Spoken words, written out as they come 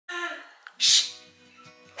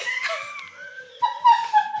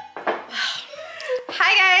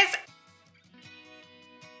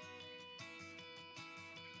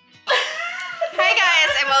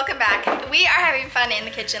fun in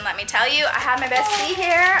the kitchen, let me tell you. I have my bestie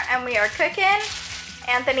here and we are cooking.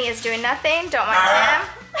 Anthony is doing nothing, don't mind him.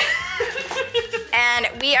 And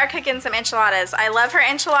we are cooking some enchiladas. I love her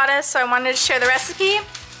enchiladas, so I wanted to share the recipe.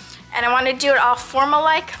 And I wanted to do it all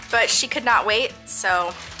formal-like, but she could not wait,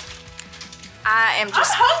 so I am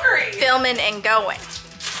just filming and going.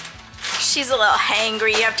 She's a little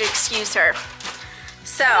hangry, you have to excuse her.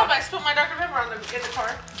 So I spilled my Dr. Pepper in the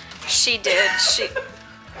car. She did.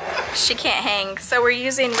 She can't hang. So we're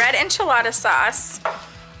using red enchilada sauce,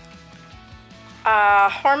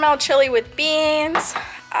 Hormel chili with beans,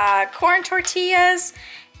 corn tortillas,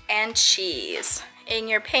 and cheese. In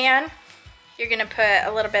your pan, you're gonna put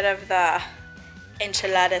a little bit of the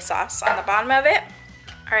enchilada sauce on the bottom of it.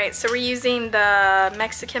 All right, so we're using the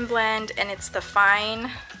Mexican blend, and it's the fine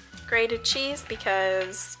grated cheese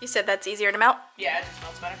because you said that's easier to melt. Yeah, it just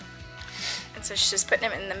smells better. And so she's just putting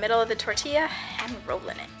them in the middle of the tortilla and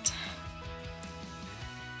rolling it.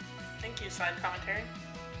 Thank you, side commentary.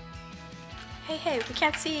 Hey, we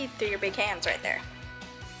can't see through your big hands right there.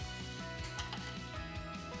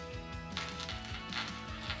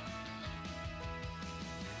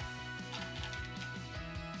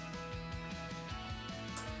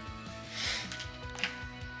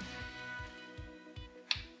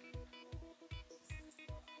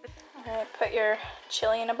 Put your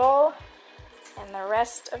chili in a bowl and the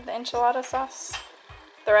rest of the enchilada sauce.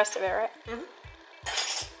 The rest of it, right? Mm-hmm.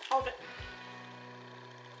 All of it.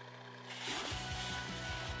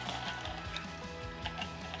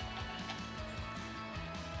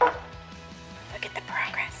 Look at the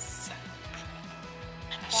progress.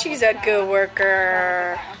 She's a good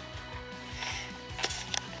worker.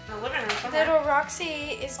 In the living room somewhere. Little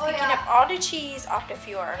Roxy is picking up all the cheese off the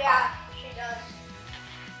floor. Yeah, she does.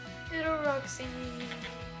 Little Roxy.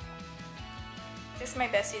 This is my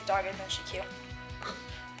bestie's dog, isn't she cute?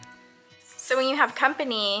 So when you have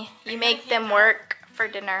company, you make them work for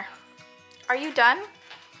dinner. Are you done?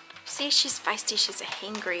 See, she's feisty, she's a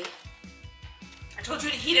hangry. I told you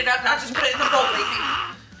to heat it up, not just put it in the bowl, Lacey.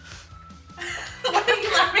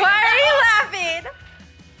 Why are you laughing?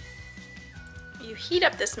 You heat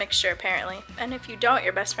up this mixture apparently, and if you don't,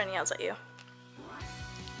 your best friend yells at you.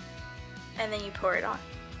 And then you pour it on.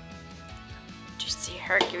 Just see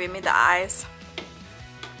her giving me the eyes.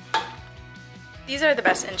 These are the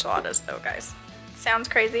best enchiladas though, guys. Sounds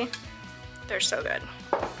crazy. They're so good.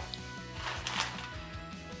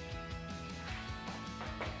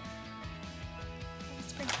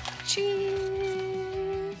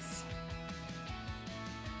 Cheese.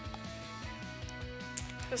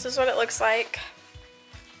 This is what it looks like.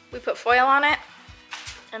 We put foil on it,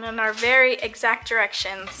 and in our very exact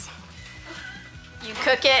directions, you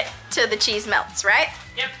cook it till the cheese melts, right?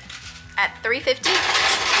 Yep. At 350.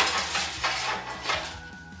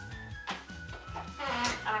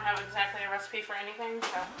 I don't have exactly a recipe for anything,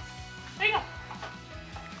 so there you go.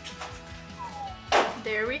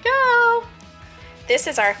 There we go. This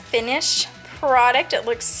is our finished product. It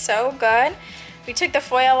looks so good. We took the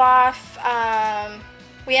foil off.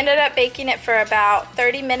 We ended up baking it for about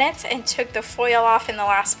 30 minutes and took the foil off in the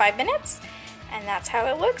last 5 minutes. And that's how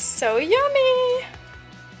it looks. So yummy.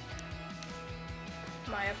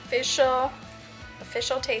 My official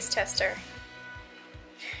taste tester.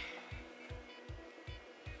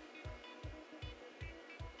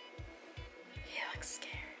 He looks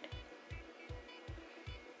scared.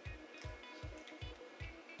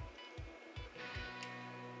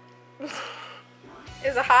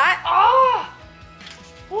 Is it hot? Oh!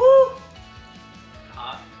 Woo!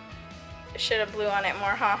 Hot. Should have blew on it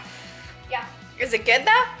more, huh? Yeah. Is it good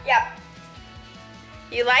though? Yep.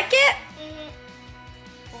 You like it?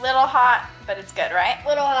 Mm-hmm. Little hot, but it's good, right?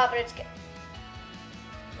 Little hot, but it's good.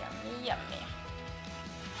 Yummy, yummy.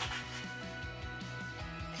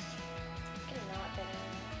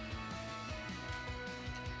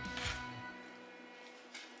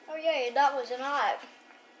 Oh yeah, that wasn't hot.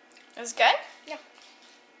 It was good? Yeah.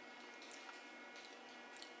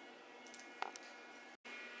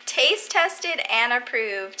 Taste tested and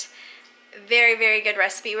approved. Very, very good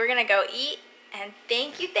recipe. We're gonna go eat, and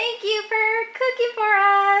thank you for cooking for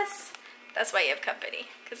us. That's why you have company,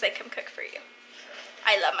 because they come cook for you.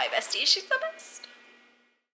 I love my bestie, she's the best.